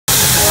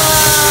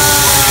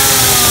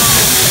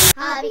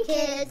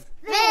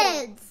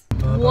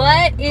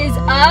What is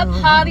up,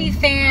 Hobby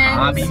fans?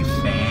 Hobby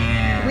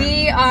fans.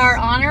 We are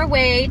on our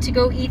way to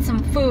go eat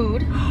some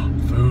food.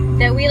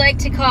 That we like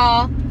to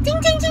call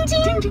ding ding ding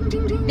ding, ding, ding,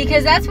 ding, ding,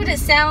 because that's what it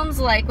sounds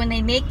like when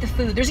they make the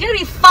food. There's gonna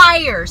be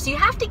fire, so you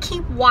have to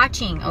keep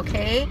watching,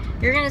 okay?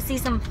 You're gonna see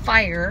some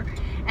fire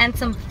and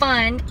some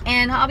fun,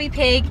 and Hobby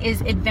Pig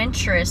is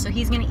adventurous, so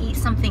he's gonna eat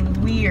something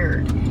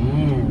weird.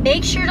 Ooh.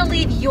 Make sure to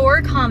leave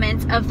your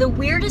comments of the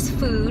weirdest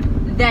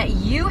food that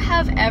you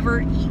have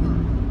ever eaten.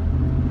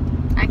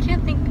 I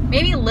can't think,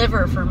 maybe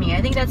liver for me.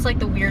 I think that's like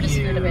the weirdest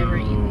food I've ever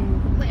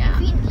eaten. Wait,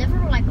 have you eaten liver?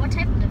 Like what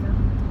type of liver?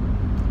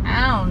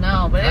 I don't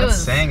know, but it was...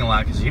 That's saying a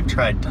lot because you've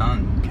tried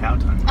tongue, cow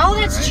tongue before, Oh,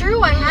 that's right?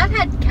 true. I have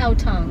had cow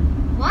tongue.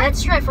 What?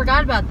 That's true. I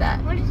forgot about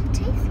that. What does it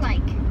taste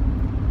like?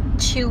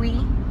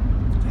 Chewy,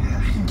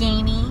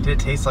 gamey. Did it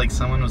taste like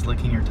someone was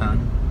licking your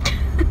tongue?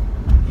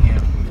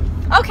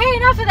 Yeah. Okay,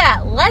 enough of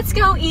that. Let's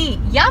go eat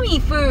yummy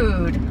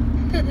food.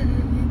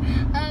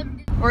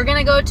 We're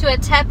gonna go to a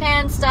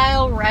Teppan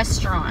style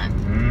restaurant.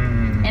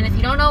 And if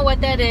you don't know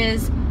what that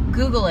is,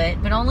 Google it,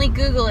 but only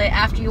Google it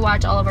after you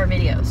watch all of our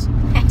videos.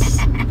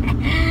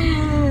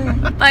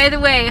 By the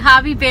way,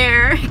 Hobby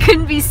Bear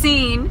couldn't be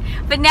seen,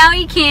 but now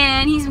he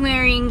can. He's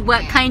wearing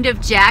what kind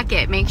of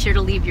jacket? Make sure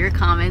to leave your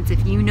comments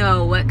if you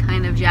know what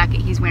kind of jacket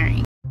he's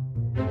wearing.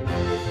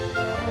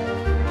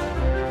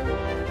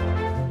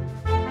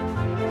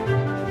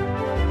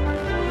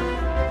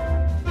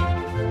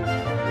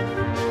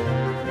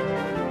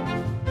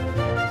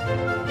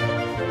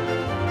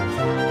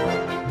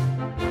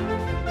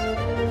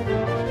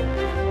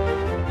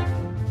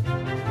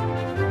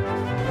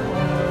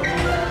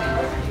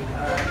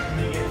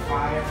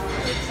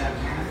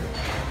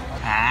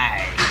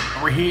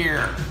 We're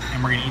here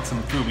and we're gonna eat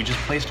some food. We just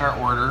placed our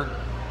order.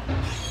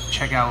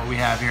 Check out what we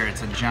have here.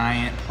 It's a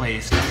giant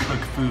place to cook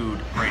food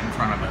right in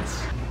front of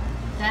us.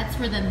 That's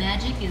where the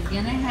magic is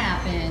gonna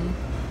happen.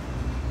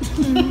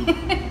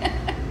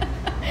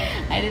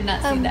 I did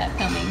not see that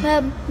coming.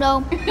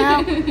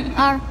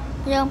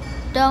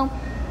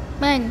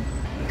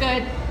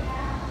 Good.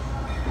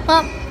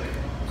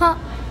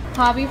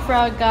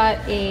 HobbyFrog got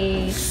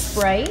a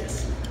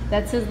Sprite.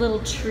 That's his little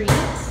treat.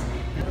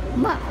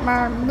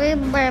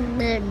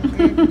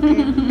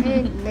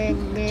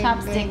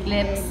 Chopstick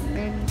lips.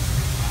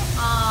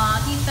 Aw,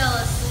 he fell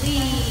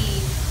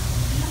asleep.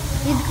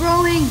 He's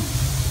growing.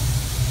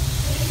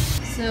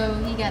 So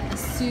he got the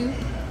soup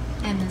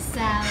and the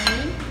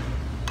salad,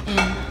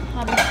 and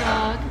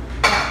HobbyFrog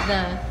got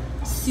the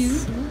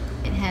soup.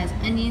 It has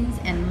onions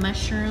and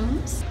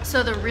mushrooms.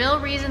 So the real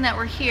reason that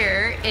we're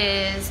here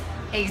is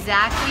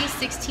exactly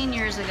 16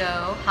 years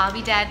ago,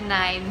 Hobby Dad and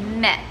I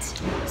met.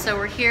 So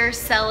we're here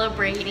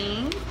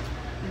celebrating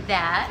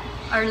that,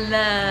 our love.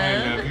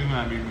 I love you,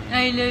 Mommy.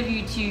 I love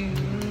you too.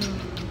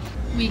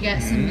 We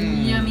got some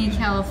yummy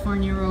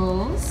California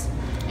rolls.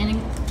 And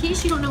in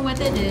case you don't know what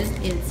that is,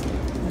 it's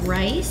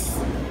rice,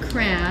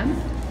 crab,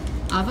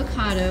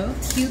 avocado,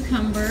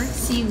 cucumber,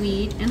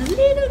 seaweed, and a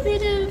little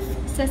bit of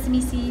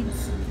sesame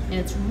seeds. And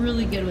it's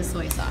really good with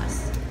soy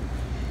sauce.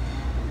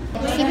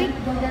 Seaweed?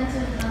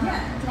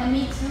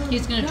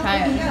 He's gonna try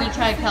it. He's gonna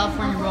try a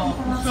California roll.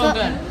 It's so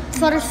good.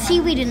 So there's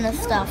seaweed in this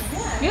stuff.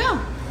 Yeah.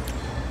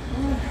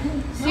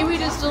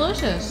 Seaweed is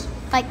delicious.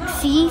 Like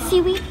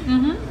seaweed?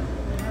 Mm-hmm.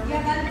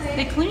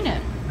 They clean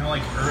it. No,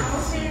 like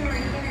herbs.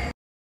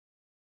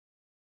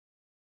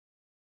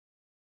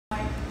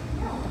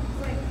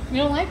 You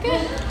don't like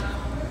it?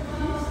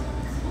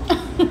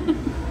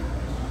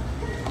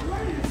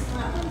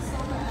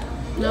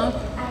 No?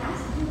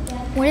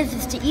 What is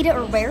this, to eat it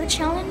or rare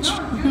challenge?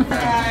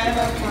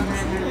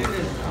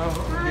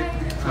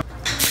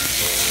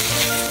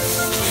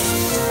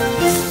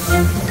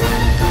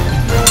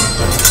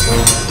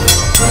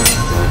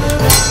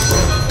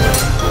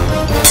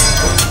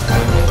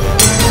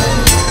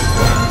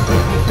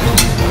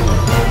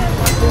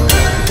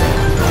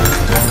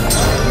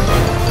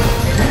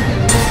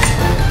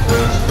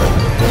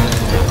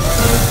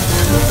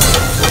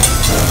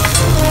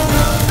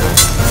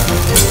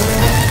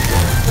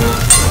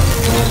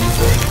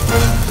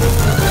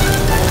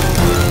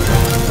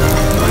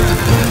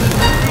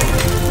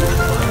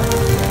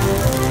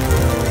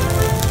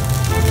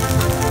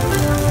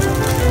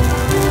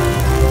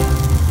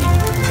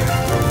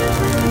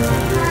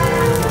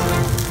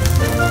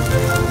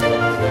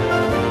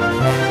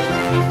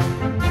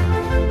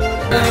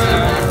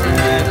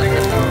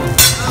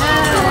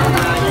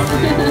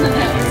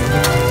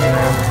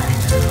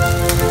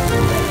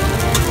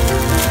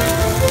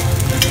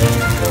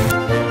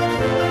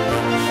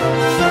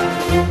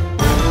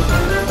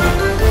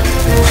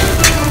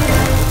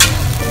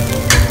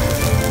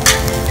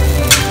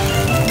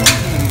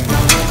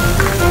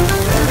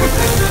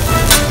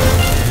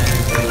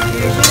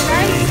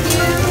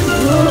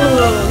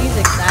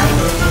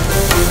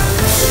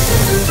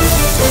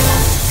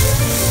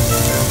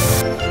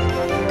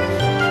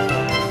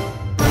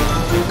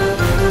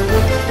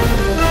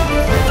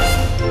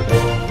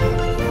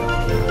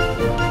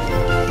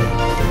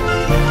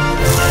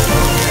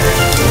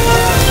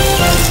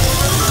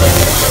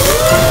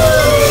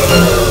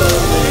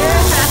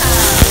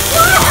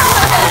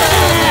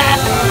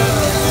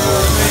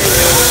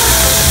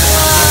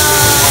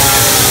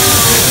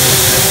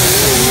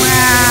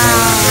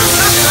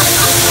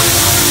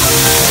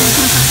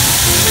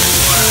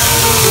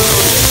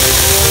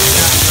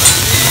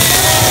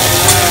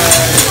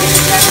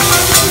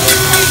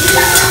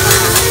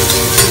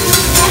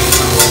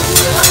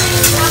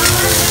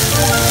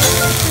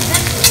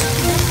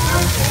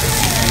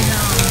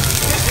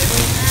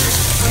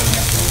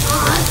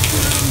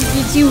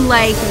 makes you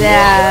like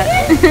that?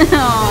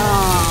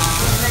 Aw.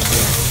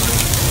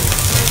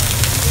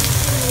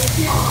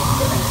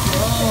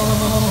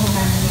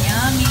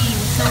 Yummy.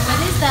 So what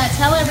is that?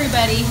 Tell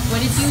everybody. What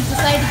did you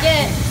decide to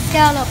get?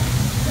 Scallop.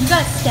 You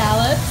got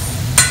scallops.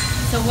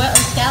 So what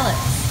are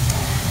scallops?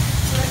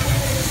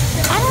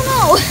 I don't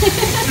know.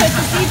 It's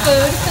a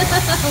seafood.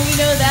 We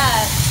know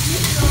that.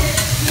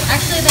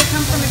 Actually, they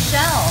come from a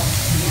shell.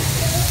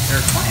 They're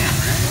a clam,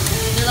 right?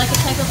 They're like a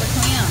type of a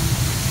clam.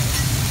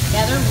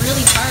 Yeah, they're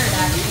really hard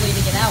actually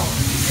to get out.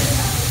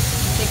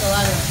 Take a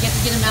lot of. You have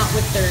to get them out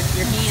with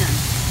your hand.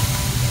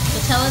 So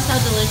tell us how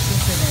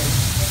delicious it is.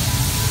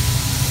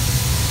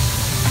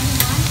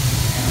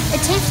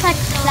 It tastes like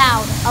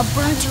cloud, a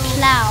burnt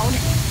cloud.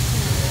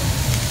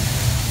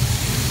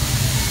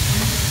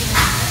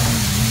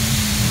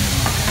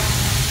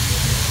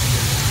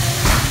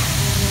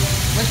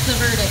 What's the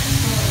verdict?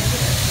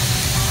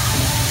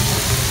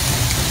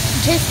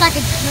 It tastes like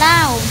a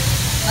cloud.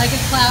 Like a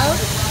cloud?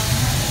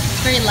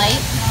 It's very light.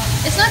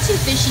 It's not too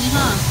fishy,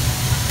 huh?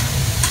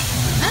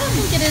 I don't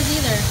think it is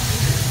either.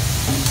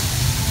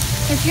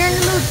 If you're in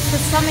the mood for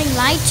something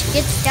light,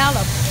 get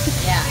scallop.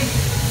 Yeah.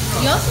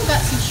 You also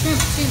got some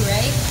shrimp too,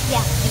 right? Yeah.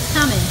 It's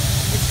coming.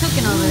 It's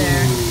cooking over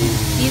there.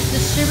 He's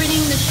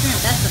distributing the shrimp.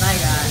 That's what I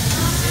got.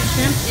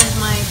 Shrimp is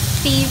my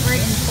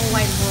favorite in the whole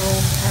wide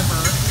world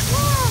ever.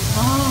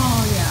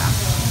 Oh, yeah.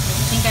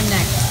 I think I'm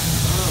next.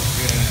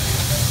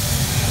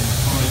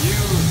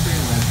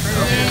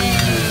 Yay.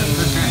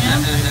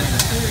 Shrimp.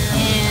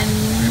 And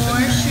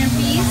more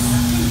shrimpies.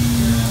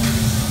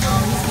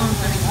 Oh,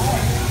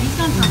 he's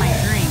going for my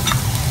drink.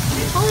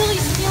 Totally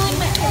stealing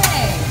my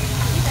egg.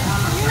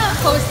 You're not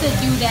supposed to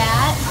do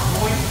that.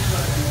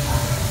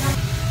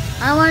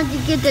 I wanted to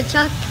get the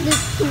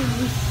chocolate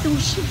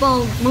sushi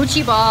balls.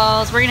 Mochi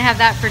balls. We're gonna have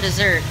that for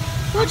dessert.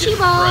 Mochi Fried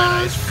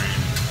balls. ice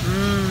cream.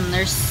 Mmm,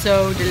 they're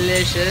so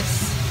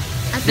delicious.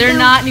 I think They're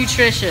not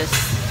nutritious.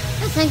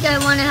 I think I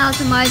want to have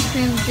some ice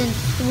cream and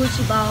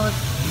sushi balls.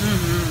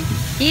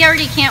 He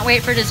already can't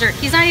wait for dessert.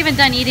 He's not even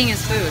done eating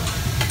his food.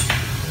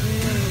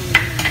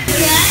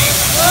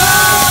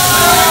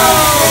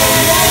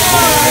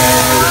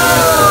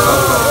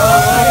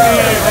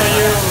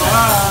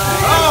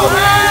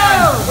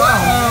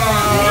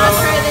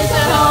 Try this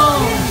at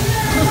home.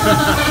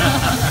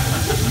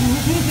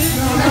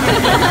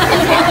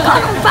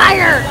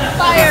 Fire!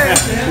 Fire!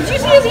 Did you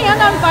see his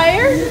hand on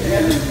fire?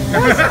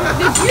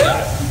 Did you?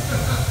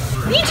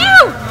 Me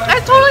too! I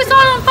totally saw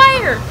it on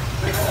fire!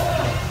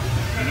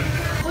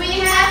 We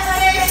have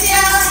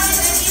special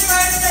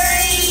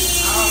anniversary!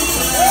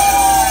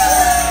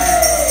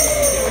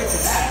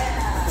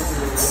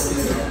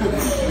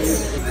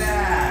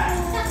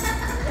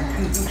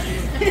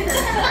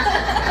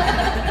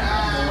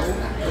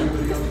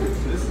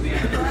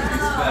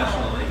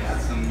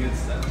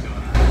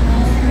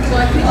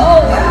 Oh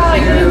wow,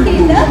 you're okay.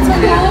 That's a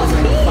cool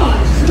piece.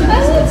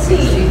 Let's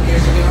see.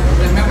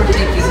 Remember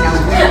taking out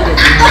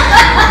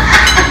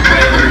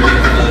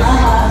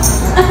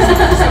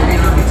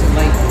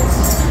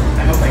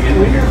I hope I get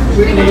it.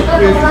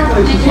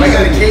 I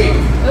got a cake.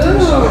 And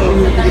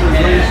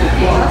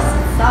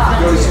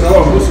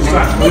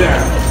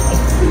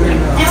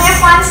we have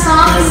one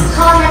song, it's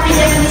called Happy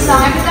Japanese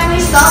Song. Every time we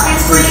stop, I'm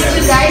for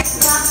you guys.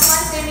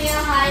 Once give me a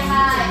hi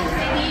hi.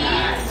 Ready?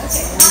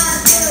 Okay.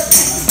 1, 2,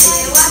 3.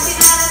 Say what we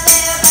gotta say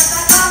about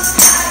the song.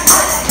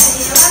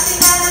 What we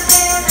gotta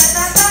say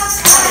about the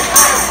song. What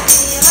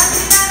we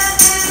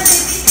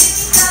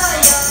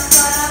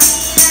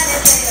gotta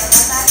say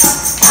about the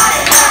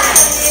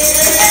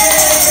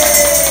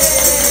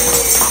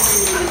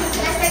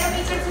Let's take a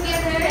picture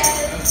together.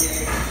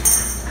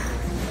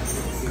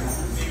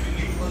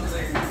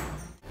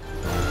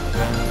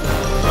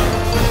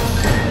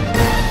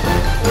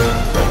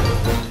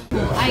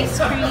 Ice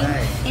cream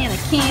and a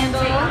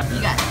candle. You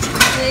got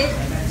chocolate,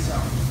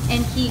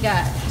 and he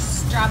got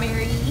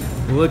strawberry.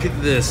 Look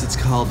at this. It's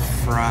called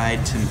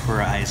fried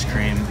tempura ice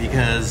cream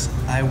because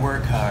I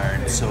work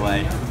hard, so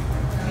I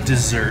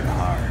dessert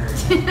hard.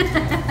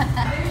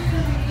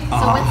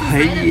 what's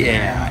inside of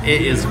yeah.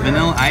 It is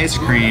vanilla ice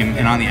cream,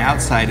 and on the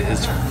outside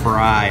is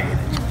fried.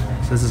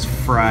 So this is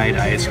fried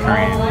ice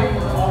cream.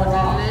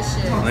 Delicious.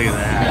 Look at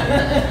that.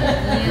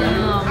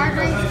 Yum. Are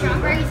there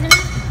strawberries in it?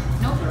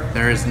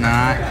 There is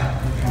not.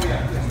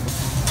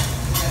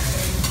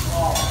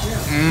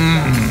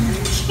 Mmm.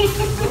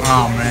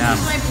 Oh man.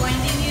 Am I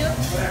blinding you?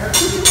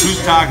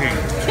 Who's talking?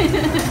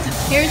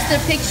 Here's the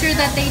picture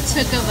that they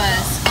took of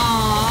us.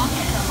 Aww.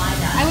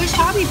 I wish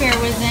Hobby Bear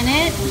was in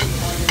it.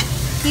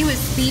 He was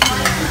speaking.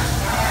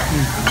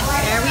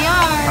 There we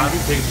are.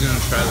 HobbyPig's gonna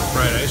try the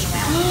fried ice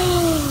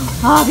cream.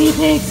 Hobby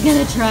Pig's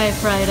gonna try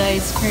fried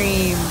ice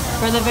cream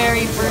for the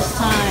very first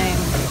time.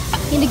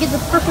 You need to get the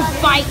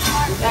perfect bite.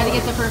 Gotta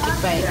get the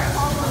perfect bite.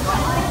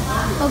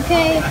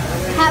 Okay.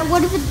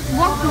 What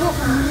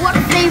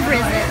flavor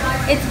is it?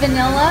 It's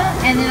vanilla,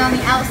 and then on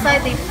the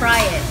outside they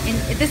fry it. And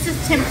this is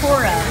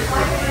tempura.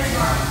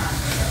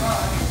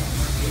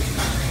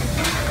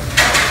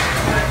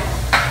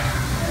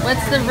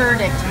 What's the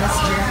verdict,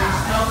 mister?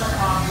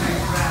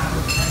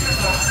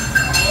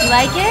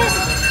 like it?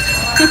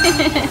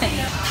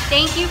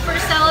 Thank you for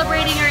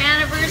celebrating our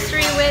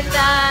anniversary with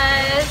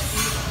us.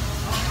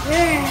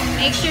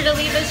 Make sure to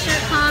leave us your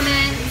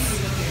comments.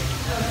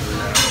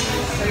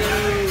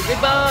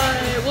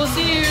 Goodbye. We'll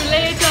see you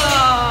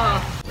later.